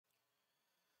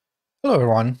Hello,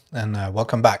 everyone, and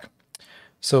welcome back.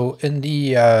 So in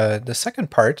the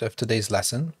second part of today's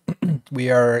lesson,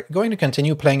 we are going to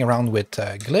continue playing around with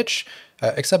glitch,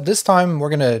 except this time we're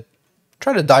going to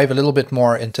try to dive a little bit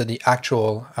more into the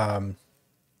actual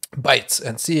bytes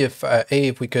and see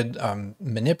if we could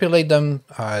manipulate them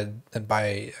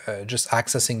by just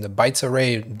accessing the bytes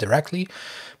array directly.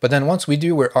 But then once we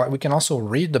do, we can also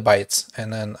read the bytes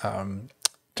and then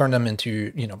turn them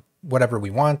into whatever we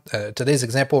want. Today's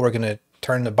example, we're going to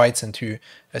turn the bytes into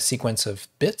a sequence of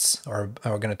bits, or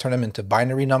we're going to turn them into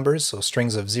binary numbers, so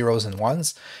strings of zeros and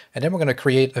ones, and then we're going to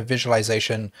create a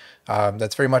visualization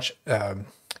that's very much kind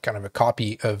of a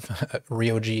copy of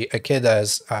Ryoji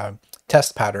Ikeda's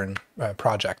test pattern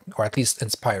project, or at least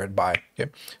inspired by.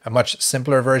 Okay? A much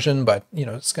simpler version, but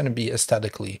it's going to be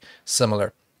aesthetically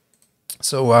similar.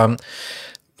 So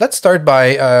let's start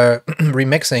by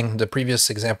remixing the previous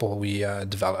example we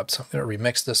developed. So I'm going to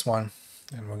remix this one,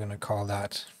 and we're going to call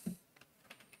that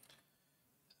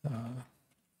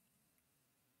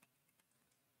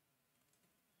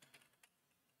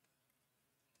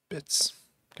bits.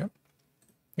 Okay.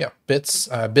 Yeah, bits.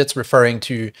 Bits referring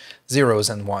to zeros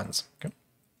and ones. Okay.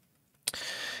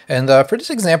 And for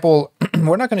this example,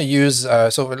 we're not going to use.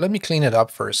 So let me clean it up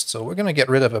first. So we're going to get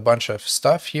rid of a bunch of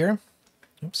stuff here.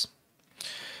 Oops.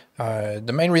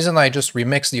 The main reason I just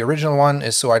remixed the original one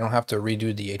is so I don't have to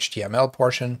redo the HTML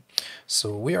portion.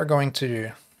 So we are going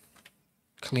to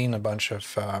clean a bunch of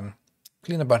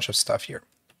stuff here,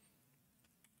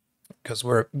 because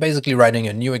we're basically writing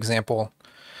a new example.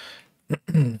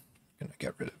 Gonna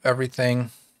get rid of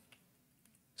everything,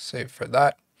 save for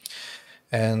that,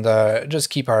 and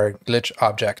just keep our glitch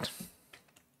object.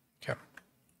 Okay.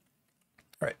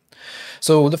 All right.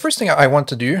 So the first thing I want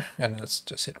to do, and let's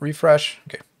just hit refresh.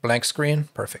 Okay, blank screen,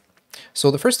 perfect.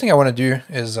 So the first thing I want to do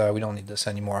is, we don't need this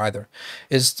anymore either,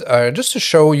 is just to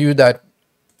show you that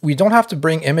we don't have to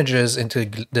bring images into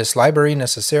this library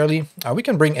necessarily. We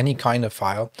can bring any kind of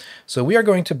file. So we are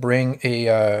going to bring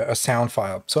a sound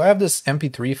file. So I have this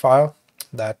MP3 file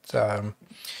that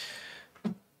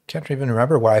can't even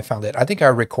remember where I found it. I think I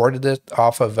recorded it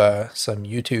off of some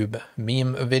YouTube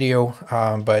meme video,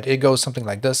 but it goes something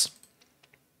like this.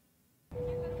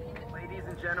 Ladies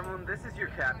and gentlemen, this is your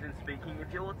captain speaking.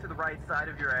 If you look to the right side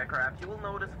of your aircraft, you will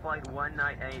notice Flight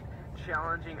 198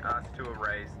 challenging us to a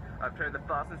race. I've turned the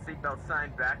fasten seatbelt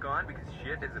sign back on because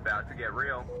shit is about to get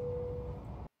real.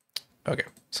 Okay,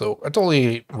 so a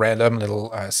totally random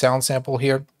little sound sample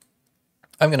here.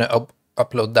 I'm going to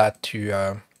upload that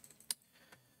to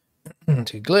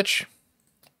glitch,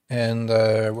 and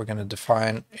we're going to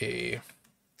define a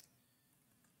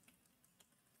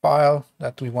file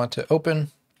that we want to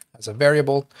open as a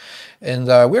variable, and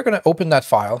we're going to open that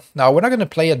file. Now we're not going to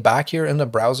play it back here in the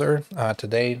browser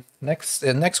today.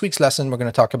 In next week's lesson, we're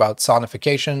going to talk about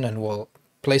sonification, and we'll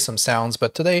play some sounds,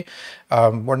 but today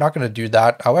we're not going to do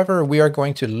that. However, we are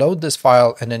going to load this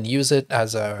file and then use it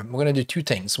as a, we're going to do two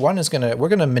things. One is we're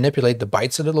going to manipulate the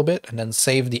bytes a little bit and then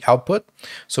save the output.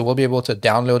 So we'll be able to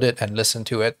download it and listen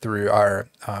to it through our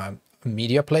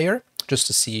media player, just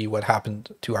to see what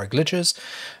happened to our glitches.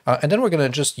 And then we're going to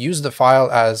just use the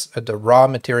file as the raw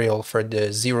material for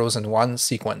the zeros and ones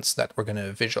sequence that we're going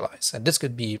to visualize. And this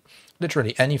could be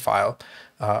literally any file,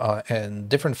 and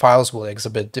different files will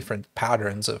exhibit different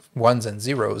patterns of ones and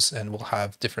zeros and will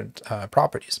have different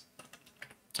properties.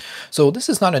 So this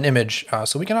is not an image,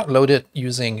 so we cannot load it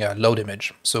using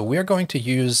loadImage. So we are going to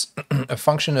use a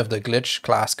function of the glitch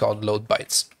class called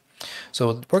loadBytes.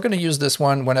 So we're going to use this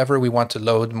one whenever we want to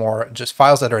load more just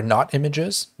files that are not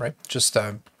images, right? Just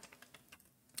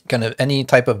kind of any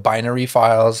type of binary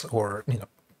files, or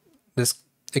this,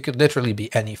 it could literally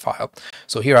be any file.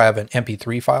 So here I have an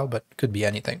MP3 file, but it could be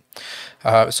anything.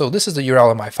 So this is the URL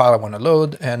of my file I want to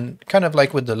load, and kind of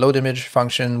like with the loadImage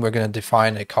function, we're going to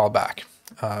define a callback,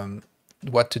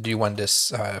 what to do when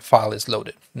this file is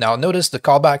loaded. Now notice the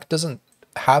callback doesn't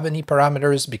have any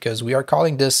parameters because we are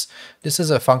calling this is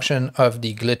a function of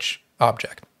the glitch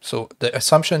object. So the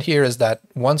assumption here is that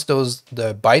once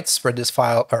the bytes for this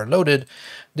file are loaded,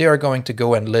 they are going to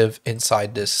go and live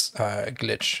inside this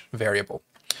glitch variable.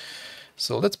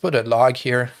 So let's put a log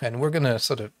here, and we're going to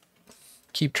sort of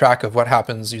keep track of what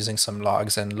happens using some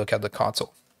logs and look at the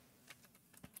console.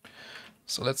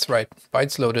 So let's write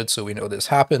bytes loaded so we know this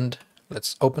happened.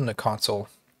 Let's open the console.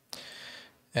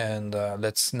 And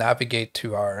let's navigate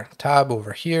to our tab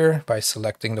over here by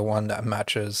selecting the one that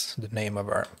matches the name of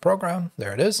our program.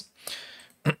 There it is.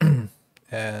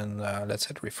 And let's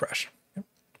hit refresh.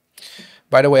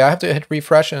 By the way, I have to hit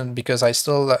refresh, and because I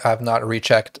still have not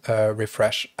rechecked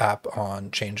refresh app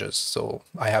on changes. So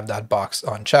I have that box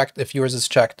unchecked. If yours is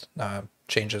checked,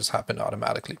 changes happen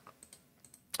automatically.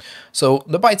 So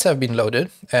the bytes have been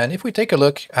loaded, and if we take a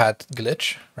look at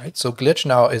glitch, right? So glitch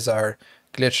now is our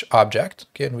glitch object,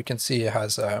 okay, and we can see it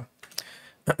has a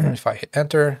if I hit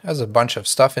enter, it has a bunch of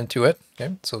stuff into it.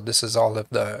 Okay, so this is all of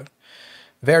the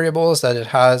variables that it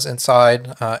has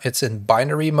inside. It's in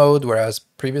binary mode, whereas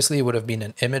previously it would have been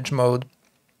in image mode.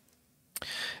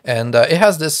 And it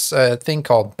has this thing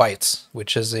called bytes,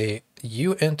 which is a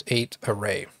uint8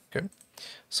 array. Okay,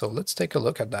 so let's take a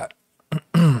look at that.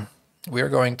 We are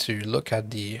going to look at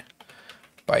the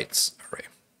bytes array.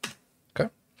 Okay,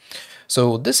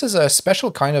 so this is a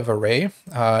special kind of array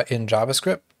in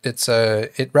JavaScript.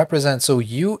 It represents, so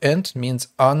uint means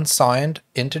unsigned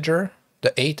integer.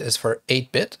 The 8 is for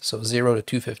 8-bit, so 0 to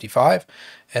 255,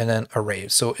 and then array.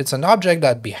 So it's an object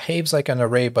that behaves like an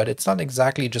array, but it's not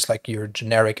exactly just like your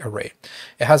generic array.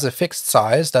 It has a fixed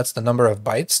size. That's the number of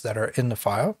bytes that are in the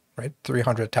file, right?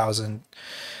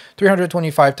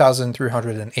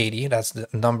 325,380. That's the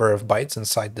number of bytes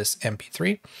inside this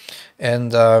MP3.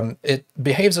 And it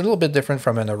behaves a little bit different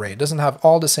from an array. It doesn't have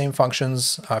all the same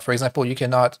functions. For example, you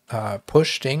cannot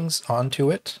push things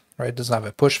onto it, right? It doesn't have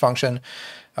a push function.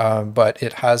 But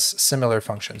it has similar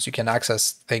functions. You can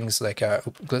access things like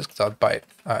glitch.byte.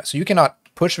 So you cannot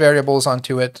push variables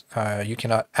onto it. You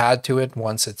cannot add to it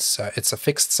once it's a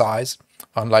fixed size,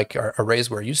 unlike our arrays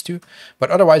we're used to.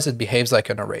 But otherwise, it behaves like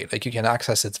an array. Like you can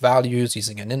access its values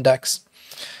using an index.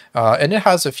 And it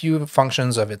has a few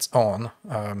functions of its own.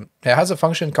 It has a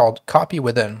function called copy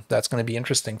within. That's going to be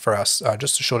interesting for us,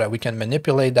 just to show that we can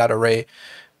manipulate that array,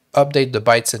 update the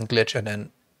bytes in glitch, and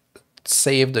then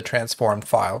save the transformed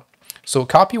file. So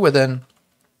copy within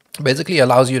basically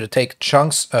allows you to take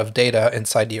chunks of data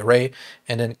inside the array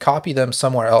and then copy them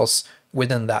somewhere else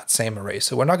within that same array.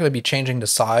 So we're not going to be changing the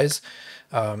size.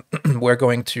 We're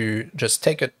going to just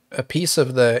take a piece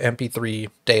of the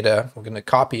MP3 data, we're going to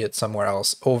copy it somewhere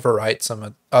else, overwrite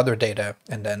some other data,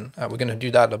 and then we're going to do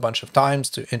that a bunch of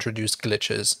times to introduce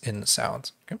glitches in the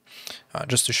sounds. Okay?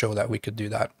 Just to show that we could do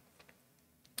that.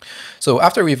 So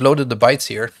after we've loaded the bytes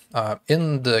here,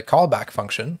 in the callback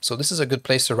function, so this is a good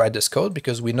place to write this code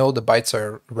because we know the bytes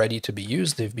are ready to be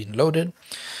used, they've been loaded.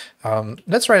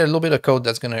 Let's write a little bit of code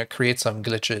that's going to create some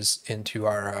glitches into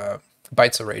our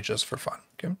bytes array just for fun.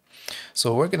 Okay,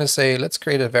 so we're going to say, let's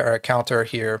create a counter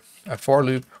here, a for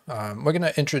loop. We're going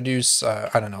to introduce,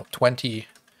 I don't know, 20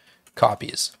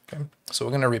 copies. Okay, so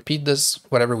we're going to repeat this,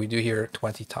 whatever we do here,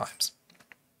 20 times.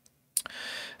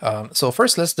 So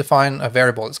first, let's define a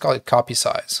variable. Let's call it copy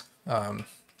size. We're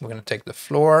going to take the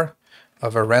floor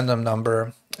of a random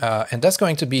number, and that's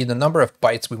going to be the number of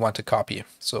bytes we want to copy.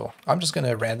 So I'm just going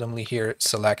to randomly here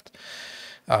select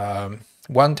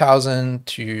 1,000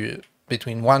 to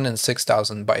between 1 and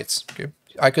 6,000 bytes. Okay.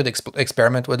 I could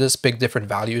experiment with this, pick different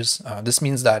values. This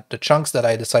means that the chunks that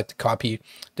I decide to copy,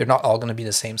 they're not all going to be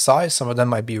the same size. Some of them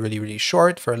might be really, really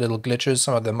short for little glitches.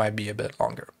 Some of them might be a bit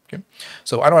longer. Okay.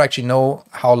 So I don't actually know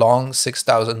how long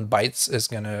 6,000 bytes is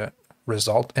going to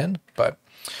result in, but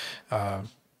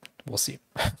we'll see.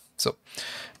 So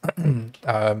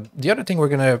the other thing we're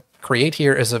going to create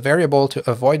here is a variable to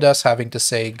avoid us having to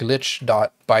say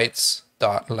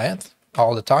glitch.bytes.length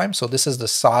all the time. So this is the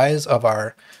size of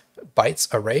our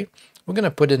bytes array. We're going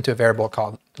to put into a variable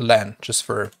called len just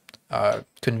for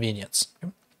convenience.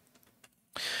 Okay.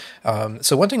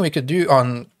 So one thing we could do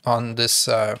on this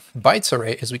bytes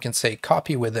array is we can say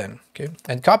copy within. Okay,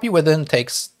 and copy within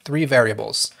takes 3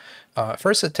 variables.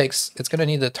 First, it's going to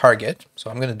need a target. So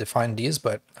I'm going to define these,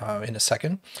 but in a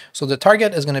second. So the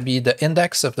target is going to be the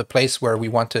index of the place where we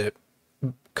want to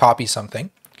copy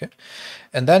something. Okay,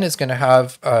 and then it's going to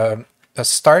have a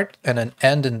start and an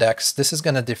end index. This is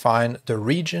going to define the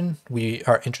region we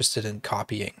are interested in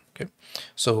copying. Okay,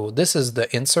 so this is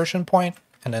the insertion point.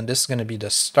 And then this is going to be the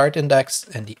start index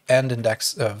and the end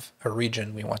index of a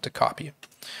region we want to copy.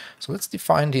 So let's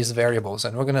define these variables,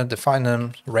 and we're going to define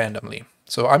them randomly.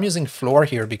 So I'm using floor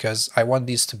here because I want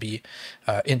these to be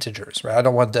integers, right? I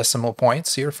don't want decimal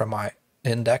points here for my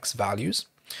index values.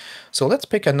 So let's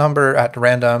pick a number at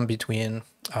random between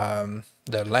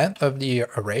the length of the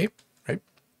array, right?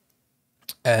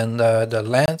 And the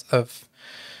length of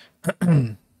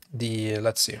the,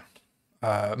 let's see,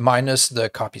 minus the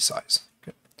copy size.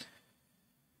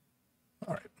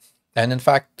 And in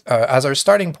fact, as our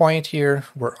starting point here,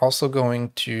 we're also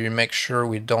going to make sure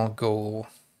we don't go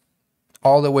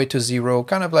all the way to 0,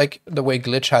 kind of like the way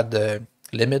glitch had the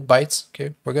limit bytes.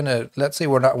 Okay, we're gonna, let's say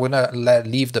we're gonna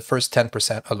leave the first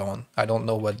 10% alone. I don't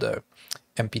know what the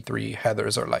MP3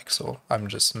 headers are like, so I'm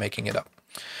just making it up.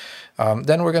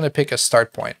 Then we're gonna pick a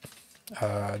start point.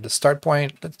 The start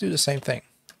point, let's do the same thing.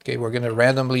 Okay, we're gonna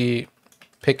randomly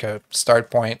pick a start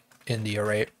point in the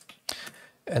array.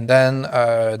 And then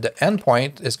the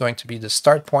endpoint is going to be the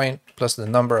start point plus the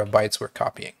number of bytes we're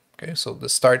copying. Okay, so the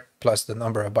start plus the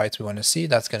number of bytes we want to see,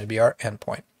 that's going to be our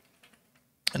endpoint.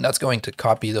 And that's going to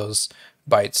copy those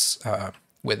bytes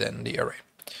within the array.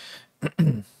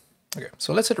 Okay,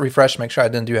 so let's hit refresh, make sure I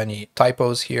didn't do any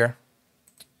typos here.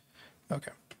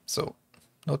 Okay, so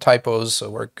no typos, so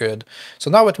we're good.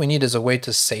 So now what we need is a way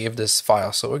to save this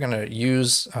file. So we're going to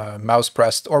use mouse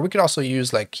pressed, or we could also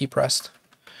use like key pressed.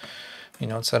 You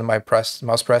know, instead of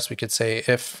mouse press, we could say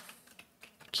if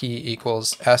key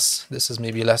equals S. This is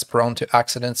maybe less prone to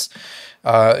accidents.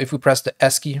 If we press the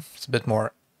S key, it's a bit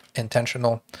more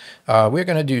intentional. We're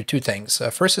going to do two things.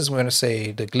 First is we're going to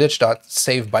say the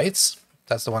glitch.saveBytes.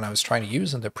 That's the one I was trying to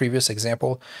use in the previous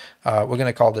example. We're going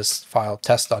to call this file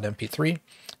test.mp3,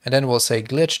 and then we'll say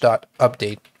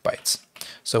glitch.updateBytes.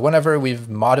 So whenever we've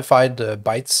modified the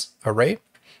bytes array,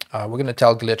 we're going to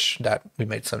tell glitch that we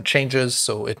made some changes,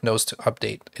 so it knows to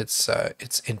update its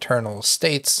internal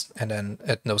states, and then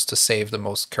it knows to save the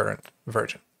most current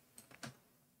version.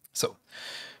 So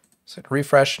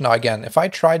refresh. Now again, if I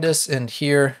try this in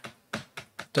here,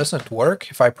 it doesn't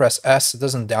work. If I press S, it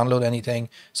doesn't download anything.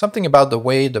 Something about the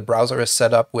way the browser is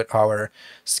set up with our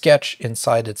sketch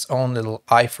inside its own little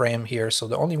iframe here. So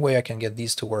the only way I can get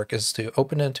these to work is to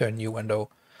open it into a new window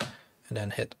and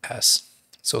then hit S.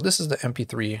 So this is the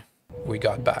MP3 we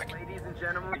got back. Ladies and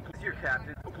gentlemen, this is your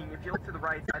captain speaking. If you look to the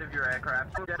right side of your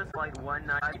aircraft, you'll get a flight 19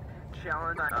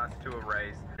 challenge us to a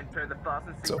race. And turn the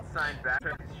fasten seat sign back.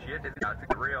 Shit is about to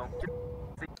get real.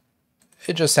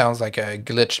 It just sounds like a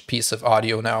glitch piece of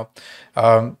audio now.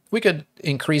 We could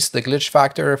increase the glitch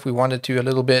factor if we wanted to a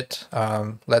little bit.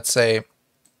 Let's say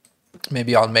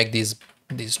maybe I'll make these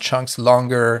chunks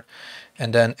longer,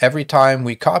 and then every time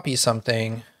we copy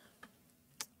something,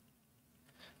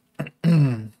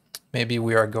 maybe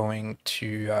we are going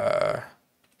to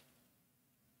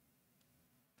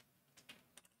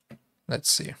let's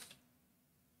see.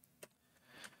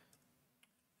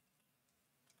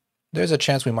 There's a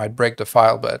chance we might break the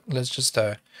file, but let's just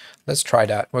let's try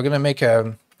that. We're going to make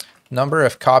a number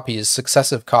of copies,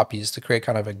 successive copies, to create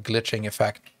kind of a glitching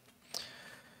effect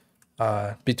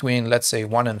between, let's say,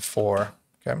 1 and 4.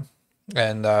 Okay,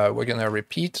 and we're going to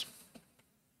repeat.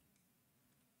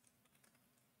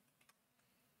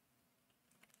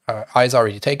 I is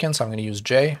already taken, so I'm going to use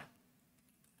J.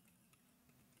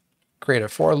 Create a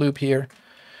for loop here.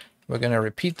 We're going to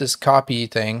repeat this copy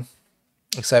thing,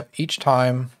 except each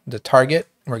time the target,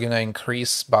 we're going to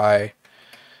increase by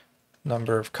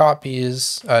number of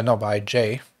copies, by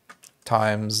J,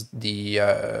 times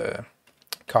the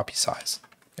copy size.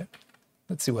 Okay.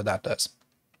 Let's see what that does.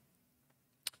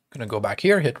 I'm going to go back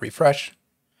here, hit refresh,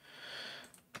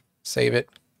 save it.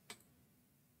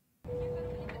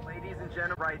 Ladies and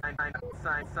gentlemen,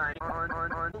 sign on.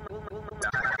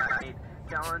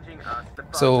 Challenging us.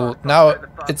 So now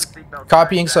it's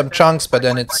copying some chunks, but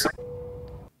then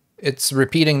it's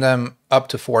repeating them up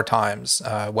to 4 times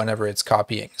whenever it's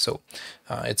copying. So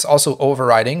it's also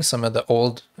overriding some of the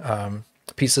old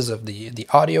pieces of the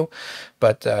audio,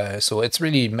 but so it's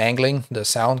really mangling the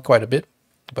sound quite a bit.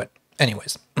 But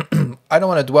anyways, I don't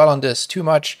want to dwell on this too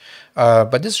much,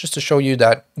 but this is just to show you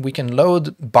that we can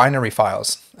load binary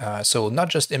files. So not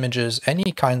just images,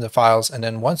 any kind of files. And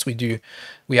then once we do,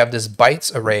 we have this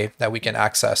bytes array that we can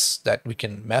access, that we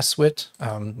can mess with.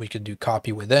 We could do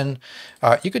copy within.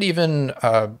 You could even,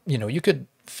 you could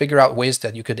figure out ways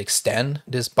that you could extend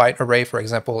this byte array. For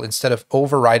example, instead of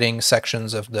overriding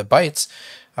sections of the bytes,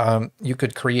 you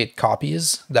could create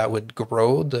copies that would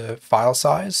grow the file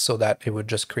size so that it would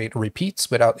just create repeats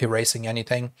without erasing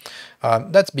anything.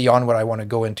 That's beyond what I want to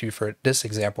go into for this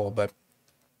example, but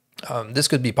this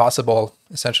could be possible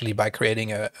essentially by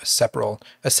creating a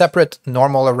separate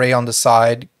normal array on the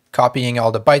side, copying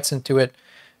all the bytes into it,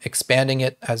 expanding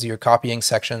it as you're copying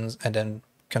sections, and then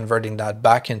converting that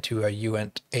back into a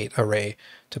uint8 array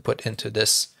to put into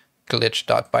this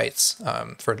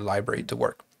glitch.bytes for the library to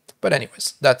work. But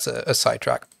anyways, that's a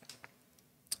sidetrack.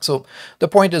 So the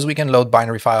point is we can load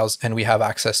binary files and we have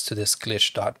access to this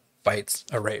glitch.bytes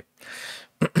array.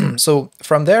 So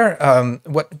from there,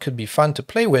 what could be fun to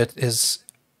play with is,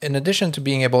 in addition to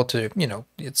being able to,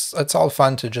 it's all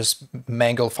fun to just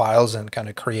mangle files and kind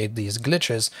of create these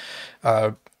glitches.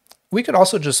 We could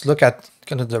also just look at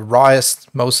kind of the rawest,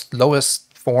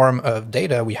 lowest form of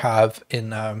data we have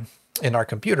in our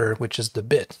computer, which is the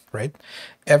bit, right?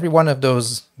 Every one of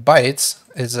those bytes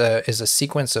is a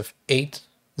sequence of 8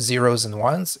 zeros and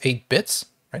ones, 8 bits,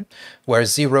 right? Where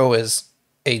 0 is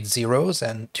 8 zeros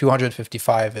and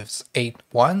 255 is 8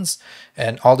 ones,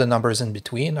 and all the numbers in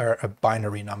between are a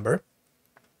binary number.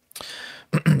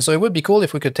 So it would be cool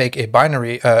if we could take a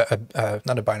binary,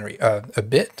 not a binary, a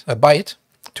byte,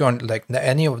 to like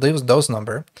any of those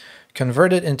number,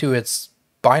 convert it into its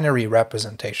binary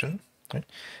representation, right?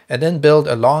 And then build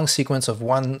a long sequence of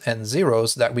 1 and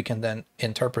 0s that we can then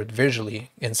interpret visually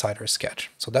inside our sketch.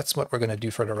 So that's what we're going to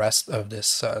do for the rest of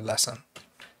this lesson.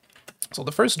 So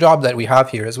the first job that we have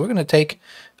here is we're going to take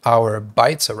our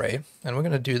bytes array, and we're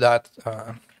going to do that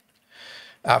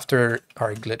after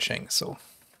our glitching. So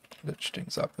glitch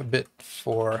things up a bit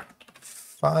for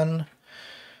fun.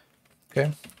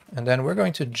 Okay, and then we're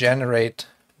going to generate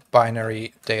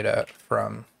binary data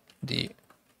from the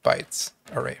bytes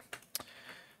array.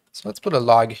 So let's put a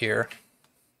log here.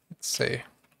 Let's say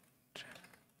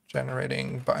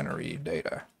generating binary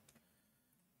data.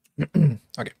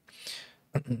 Okay.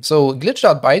 So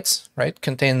glitch.bytes, right,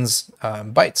 contains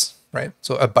bytes, right?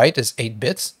 So a byte is 8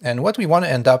 bits, and what we want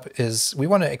to end up is we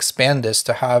want to expand this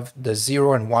to have the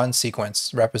 0 and 1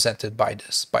 sequence represented by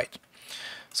this byte.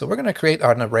 So we're going to create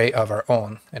an array of our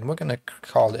own, and we're going to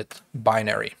call it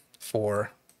binary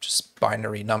for just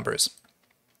binary numbers.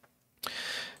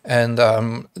 And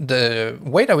the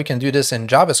way that we can do this in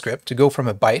JavaScript to go from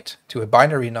a byte to a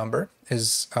binary number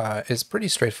is pretty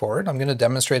straightforward. I'm going to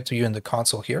demonstrate to you in the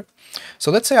console here. So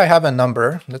let's say I have a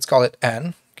number, let's call it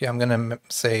n. Okay, I'm going to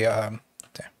say,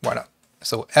 why not?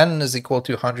 So n is equal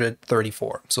to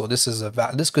 134. So this is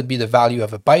this could be the value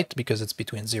of a byte because it's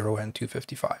between 0 and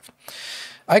 255.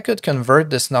 I could convert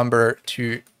this number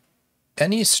to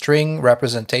any string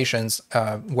representations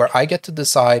where I get to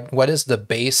decide what is the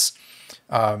base,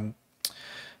 the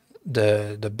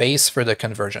base for the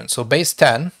conversion. So base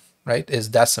 10, right, is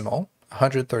decimal,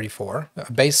 134.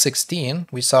 Base 16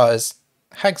 we saw is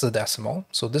hexadecimal.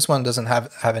 So this one doesn't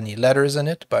have any letters in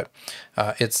it, but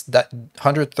it's that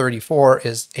 134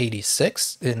 is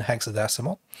 86 in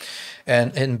hexadecimal.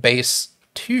 And in base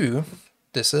 2,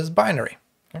 this is binary.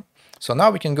 Okay? So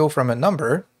now we can go from a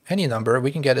number, any number,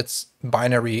 we can get its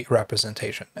binary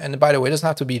representation. And by the way, it doesn't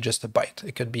have to be just a byte.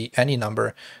 It could be any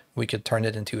number. We could turn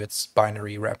it into its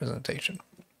binary representation.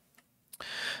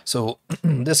 So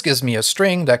this gives me a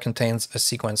string that contains a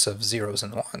sequence of 0s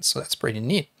and 1s. So that's pretty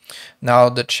neat. Now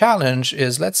the challenge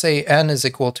is, let's say n is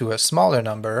equal to a smaller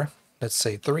number, let's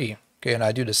say 3. Okay, and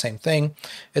I do the same thing.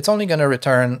 It's only going to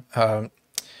return 1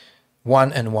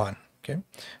 and 1. Okay,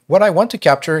 what I want to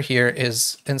capture here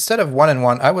is, instead of 1 and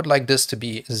 1, I would like this to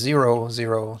be 0,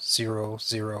 0, 0,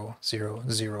 0, 0,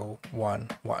 0, 1,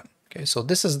 1. Okay, so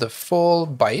this is the full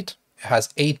byte. It has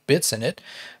 8 bits in it.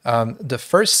 The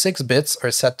first 6 bits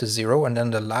are set to 0, and then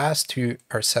the last 2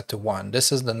 are set to 1.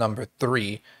 This is the number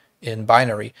 3 in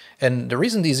binary. And the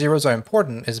reason these zeros are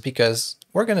important is because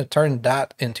we're going to turn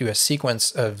that into a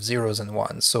sequence of 0s and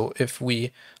 1s. So if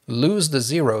we lose the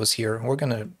zeros here, we're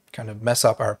going to kind of mess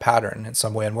up our pattern in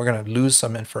some way, and we're going to lose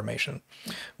some information.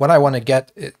 What I want to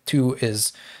get to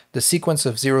is the sequence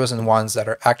of 0s and 1s that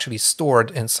are actually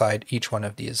stored inside each one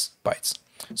of these bytes.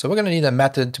 So we're going to need a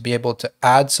method to be able to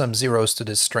add some zeros to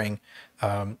this string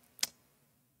to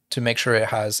make sure it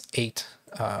has eight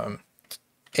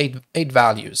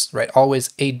values, right?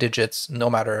 Always 8 digits, no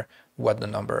matter what the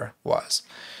number was.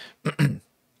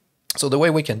 So the way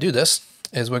we can do this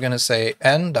is we're going to say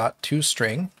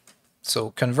n.toString.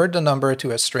 So convert the number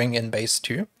to a string in base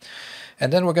 2.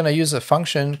 And then we're going to use a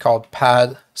function called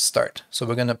pad start. So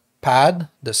we're going to pad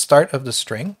the start of the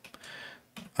string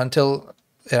until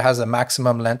it has a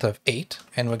maximum length of 8,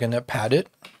 and we're going to pad it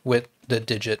with the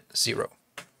digit 0.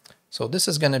 So this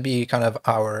is going to be kind of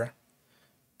our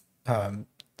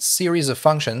series of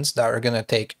functions that are going to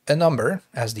take a number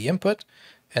as the input,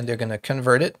 and they're going to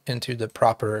convert it into the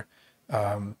proper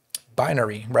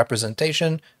binary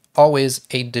representation, always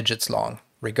 8 digits long,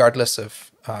 regardless of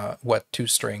what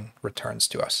toString returns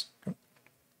to us.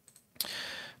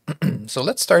 So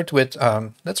let's start with,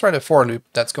 let's write a for loop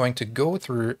that's going to go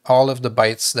through all of the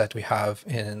bytes that we have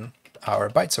in our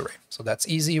bytes array. So that's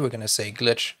easy. We're going to say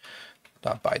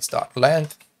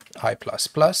glitch.bytes.length I++.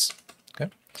 Okay.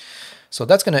 So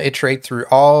that's going to iterate through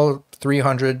all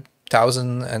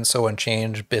 300,000 and so on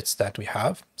change bits that we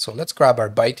have. So let's grab our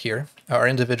byte here, our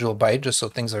individual byte, just so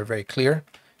things are very clear.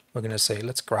 We're going to say,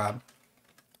 let's grab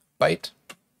byte.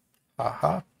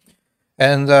 Aha.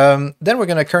 And then we're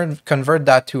going to convert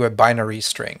that to a binary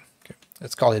string. Okay.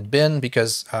 Let's call it bin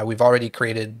because we've already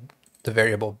created the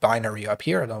variable binary up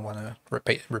here. I don't want to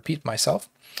repeat myself.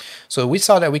 So we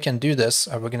saw that we can do this.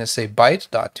 We're going to say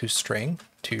byte.toString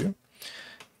to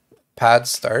pad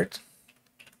start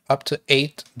up to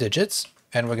 8 digits,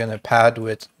 and we're going to pad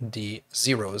with the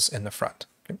zeros in the front.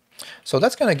 Okay. So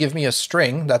that's going to give me a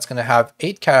string that's going to have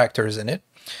 8 characters in it,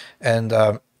 and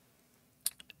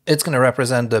it's going to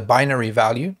represent the binary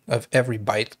value of every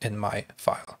byte in my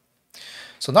file.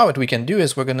 So now what we can do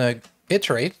is we're going to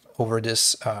iterate over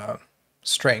this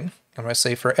string. I'm going to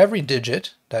say for every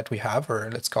digit that we have, or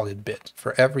let's call it bit,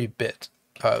 for every bit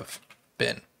of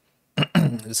bin.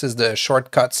 This is the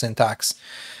shortcut syntax,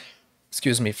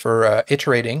 excuse me, for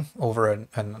iterating over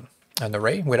an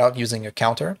array without using a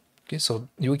counter. Okay, so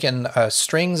we can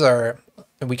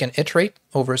we can iterate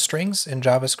over strings in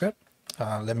JavaScript.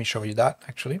 Let me show you that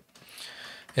actually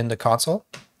in the console.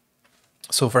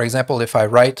 So for example, if I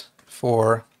write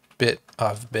for bit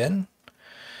of bin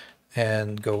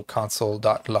and go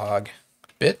console.log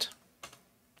bit,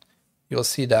 you'll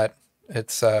see that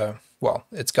it's well,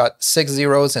 it's got 6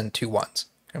 zeros and 2 ones.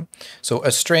 Okay? So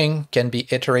a string can be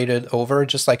iterated over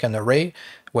just like an array.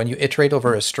 When you iterate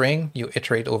over a string, you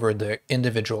iterate over the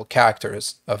individual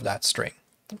characters of that string.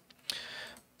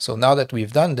 So now that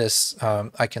we've done this,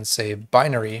 I can say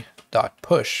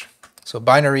binary.push. So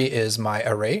binary is my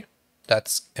array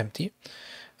that's empty.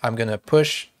 I'm going to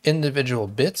push individual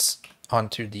bits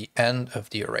onto the end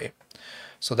of the array,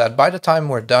 so that by the time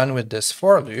we're done with this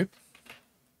for loop,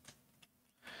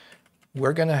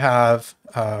 we're going to have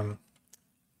an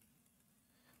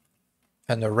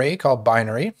array called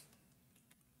binary,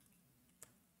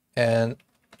 and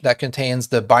that contains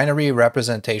the binary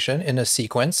representation in a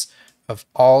sequence of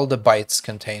all the bytes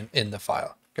contained in the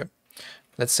file. Okay.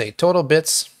 Let's say total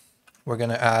bits. We're going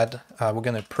to add, we're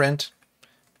going to print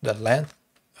the length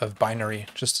of binary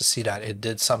just to see that it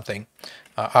did something.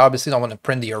 I obviously don't want to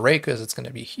print the array because it's going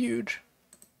to be huge.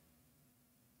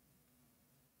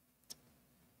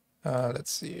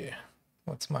 Let's see,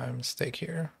 what's my mistake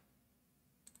here?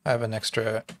 I have an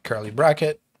extra curly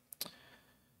bracket.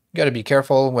 You got to be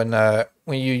careful when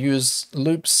you use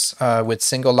loops with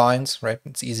single lines, right?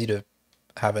 It's easy to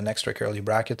have an extra curly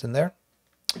bracket in there.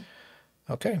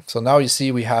 Okay, so now you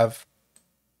see we have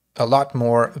a lot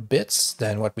more bits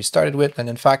than what we started with. And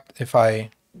in fact, if I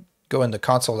go in the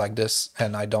console like this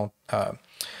and I don't,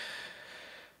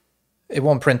 it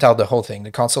won't print out the whole thing.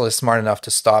 The console is smart enough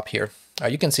to stop here.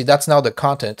 You can see that's now the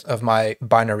content of my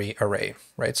binary array,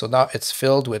 right? So now it's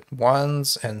filled with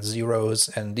ones and zeros,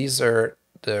 and these are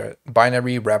the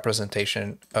binary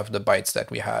representation of the bytes that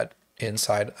we had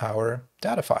inside our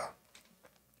data file.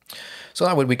 So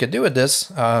now what we could do with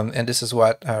this, and this is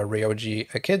what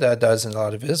Ryoji Ikeda does in a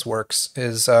lot of his works,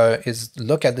 is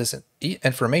look at this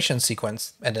information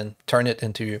sequence and then turn it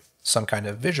into some kind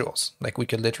of visuals. Like we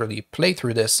could literally play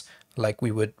through this like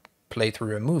we would play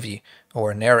through a movie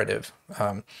or a narrative.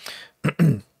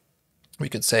 We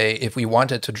could say if we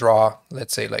wanted to draw,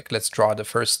 let's say like let's draw the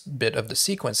first bit of the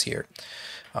sequence here.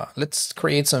 Let's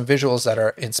create some visuals that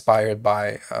are inspired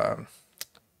by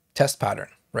Test Pattern,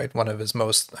 right? One of his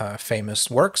most famous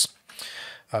works.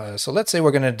 So let's say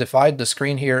we're going to divide the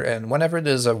screen here, and whenever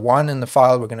there's a 1 in the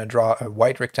file, we're going to draw a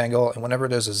white rectangle, and whenever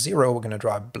there's a 0, we're going to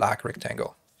draw a black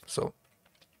rectangle. So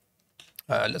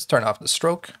let's turn off the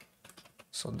stroke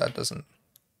so that doesn't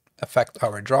affect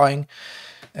our drawing.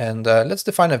 And let's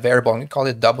define a variable and call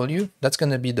it W. That's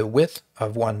going to be the width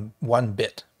of one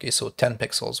bit. Okay, so 10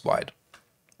 pixels wide,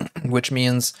 which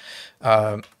means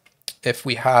if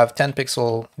we have 10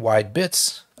 pixel wide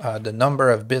bits, the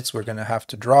number of bits we're going to have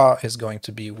to draw is going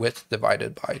to be width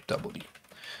divided by W,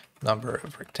 number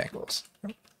of rectangles.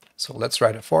 So let's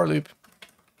write a for loop.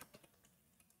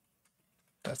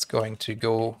 That's going to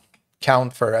go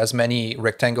count for as many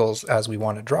rectangles as we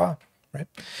want to draw, right?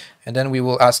 And then we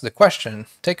will ask the question,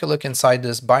 take a look inside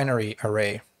this binary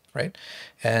array, right?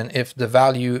 And if the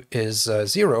value is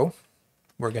 0,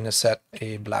 we're going to set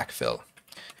a black fill.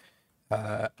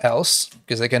 Else,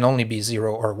 because it can only be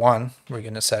 0 or 1, we're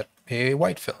going to set a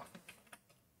white fill.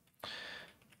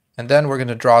 And then we're going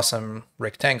to draw some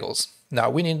rectangles. Now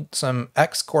we need some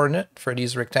x coordinate for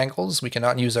these rectangles. We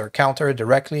cannot use our counter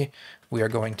directly. We are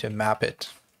going to map it.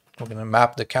 We're going to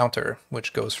map the counter,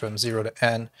 which goes from 0 to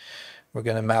n. We're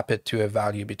going to map it to a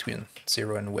value between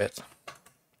 0 and width.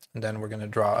 And then we're going to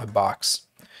draw a box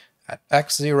at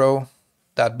x0.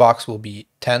 That box will be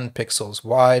 10 pixels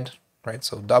wide, right?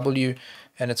 So W,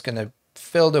 and it's going to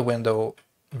fill the window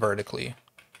vertically,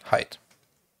 height.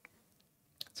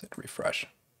 Let's hit refresh.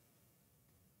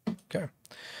 Okay.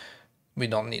 We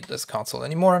don't need this console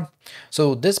anymore.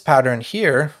 So this pattern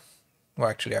here, well,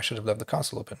 actually, I should have left the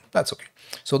console open. That's okay.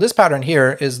 So this pattern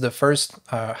here is the first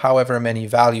however many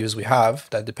values we have.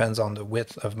 That depends on the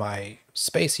width of my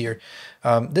space here.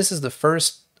 This is the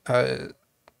first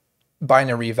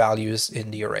binary values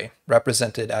in the array,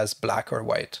 represented as black or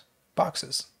white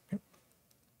boxes.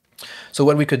 So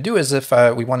what we could do is if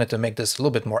we wanted to make this a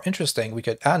little bit more interesting, we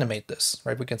could animate this,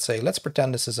 right? We can say, let's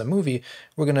pretend this is a movie.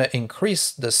 We're going to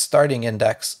increase the starting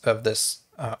index of this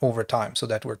over time so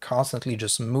that we're constantly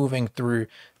just moving through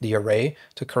the array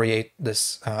to create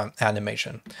this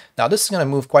animation. Now this is going to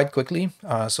move quite quickly.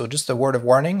 So just a word of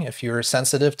warning, if you're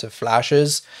sensitive to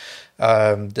flashes,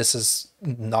 this is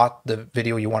not the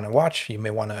video you want to watch. You may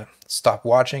want to stop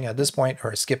watching at this point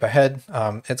or skip ahead.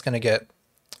 It's going to get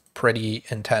pretty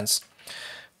intense.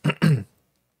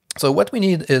 So what we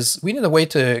need is we need a way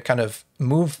to kind of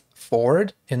move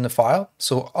forward in the file.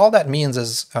 So all that means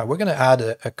is we're going to add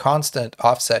a constant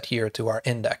offset here to our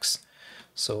index.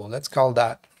 So let's call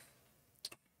that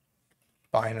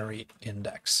binary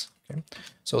index. Okay.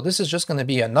 So this is just going to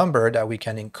be a number that we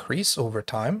can increase over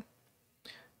time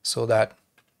so that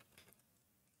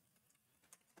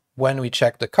when we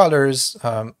check the colors,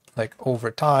 like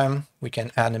over time, we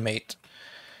can animate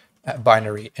a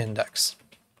binary index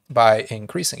by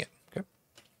increasing it. Okay.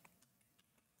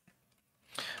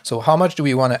 So how much do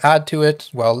we want to add to it?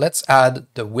 Well, let's add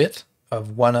the width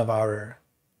of one of our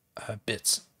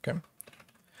bits. Okay.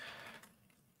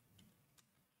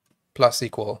 Plus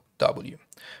equal W.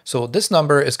 So this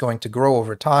number is going to grow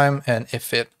over time, and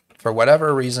if it, for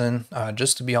whatever reason,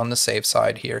 just to be on the safe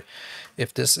side here,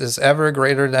 if this is ever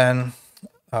greater than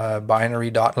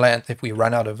binary.length, if we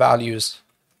run out of values,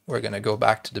 we're going to go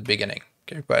back to the beginning.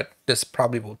 Okay, but this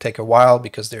probably will take a while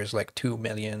because there's like 2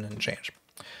 million and change.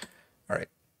 All right.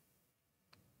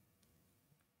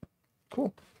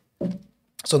 Cool.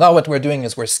 So now what we're doing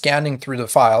is we're scanning through the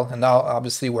file, and now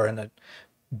obviously we're in a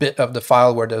bit of the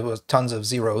file where there was tons of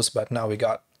zeros, but now we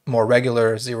got more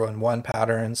regular 0 and 1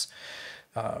 patterns.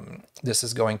 This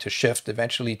is going to shift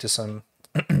eventually to some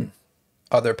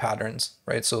other patterns,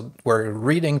 right? So we're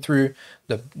reading through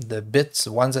the bits,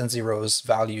 ones and zeros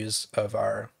values of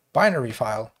our binary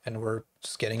file, and we're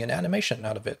just getting an animation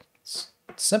out of it. It's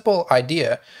a simple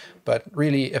idea, but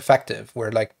really effective.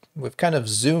 We've kind of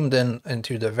zoomed in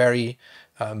into the very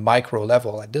micro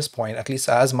level at this point, at least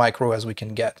as micro as we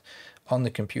can get on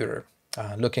the computer,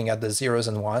 looking at the zeros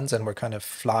and ones, and we're kind of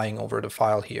flying over the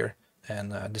file here,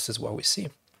 and this is what we see.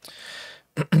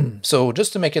 So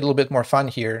just to make it a little bit more fun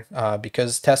here,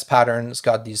 because test patterns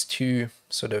got these two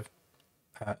sort of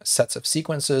sets of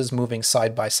sequences moving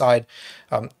side by side,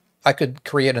 I could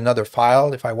create another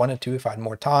file if I wanted to, if I had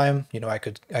more time. You know, I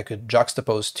could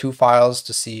juxtapose two files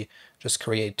to just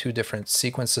create two different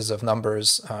sequences of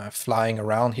numbers flying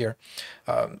around here.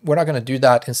 We're not going to do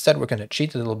that. Instead, we're going to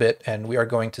cheat a little bit, and we are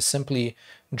going to simply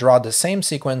draw the same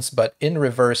sequence, but in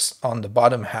reverse on the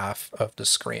bottom half of the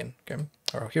screen. Okay.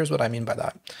 Or here's what I mean by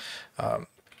that.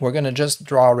 We're going to just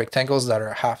draw rectangles that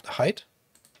are half the height.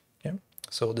 Okay.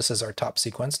 So this is our top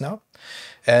sequence now.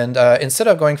 And instead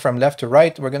of going from left to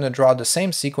right, we're going to draw the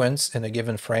same sequence in a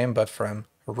given frame, but from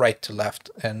right to left.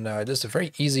 And there's a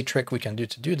very easy trick we can do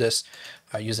to do this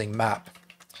using map.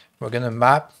 We're going to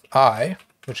map I,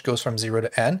 which goes from 0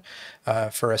 to n,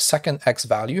 for a second x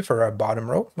value for our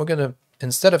bottom row. We're going to,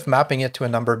 instead of mapping it to a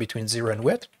number between 0 and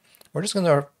width, we're just going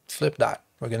to flip that.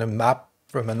 We're going to map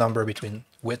from a number between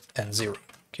width and 0.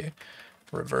 Okay,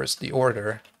 reverse the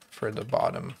order for the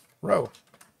bottom row.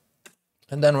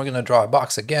 And then we're going to draw a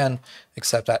box again,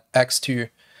 except at x2,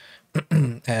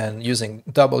 and using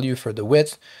W for the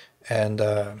width. And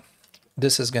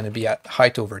this is going to be at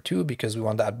height over 2 because we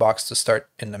want that box to start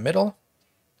in the middle.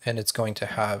 And it's going to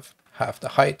have half the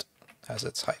height as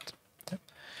its height. Okay.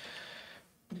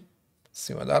 Let's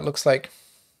see what that looks like.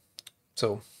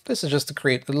 So this is just to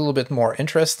create a little bit more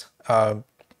interest.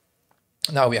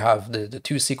 Now we have the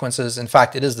two sequences. In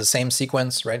fact, it is the same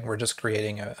sequence, right? We're just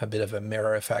creating a bit of a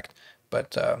mirror effect,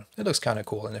 but it looks kind of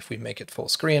cool. And if we make it full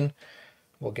screen,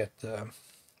 we'll get the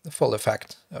full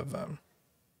effect of,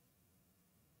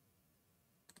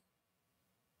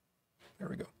 there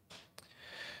we go.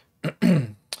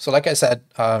 So like I said,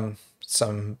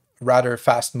 some rather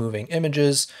fast moving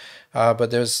images,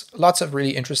 but there's lots of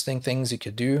really interesting things you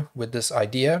could do with this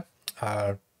idea.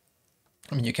 I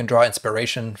mean, you can draw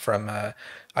inspiration from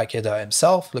Ikeda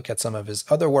himself, look at some of his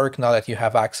other work now that you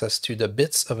have access to the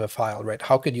bits of a file, right?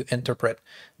 How could you interpret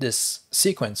this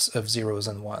sequence of zeros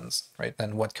and ones, right?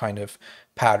 And what kind of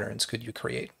patterns could you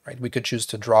create, right? We could choose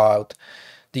to draw out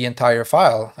the entire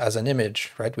file as an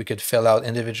image, right? We could fill out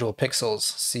individual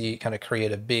pixels, kind of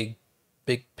create a big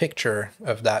picture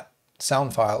of that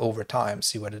sound file over time,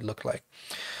 see what it looked like.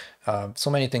 So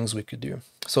many things we could do.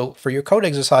 So for your code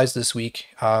exercise this week,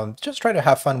 just try to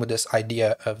have fun with this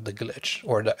idea of the glitch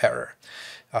or the error.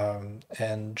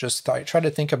 and just try to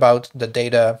think about the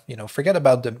data, forget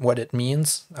about what it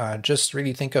means, just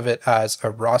really think of it as a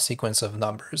raw sequence of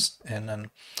numbers. And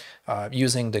then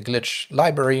using the glitch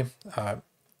library,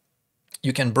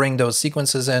 you can bring those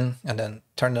sequences in and then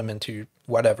turn them into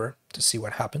whatever to see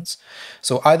what happens.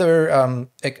 So either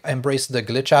embrace the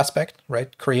glitch aspect,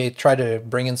 right? Try to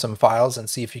bring in some files and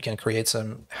see if you can create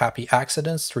some happy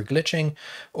accidents through glitching,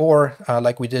 or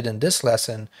like we did in this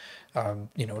lesson,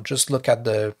 just look at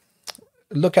the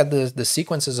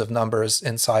sequences of numbers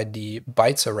inside the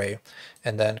bytes array,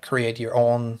 and then create your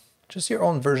own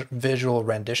visual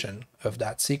rendition of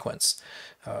that sequence.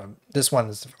 This one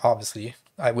is obviously,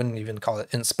 I wouldn't even call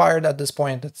it inspired at this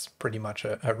point. It's pretty much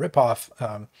a ripoff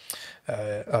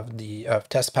of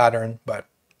test pattern, but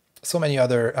so many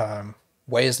other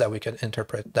ways that we could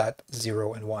interpret that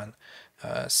 0 and 1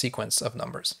 sequence of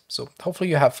numbers. So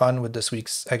hopefully you have fun with this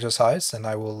week's exercise, and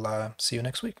I will see you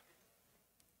next week.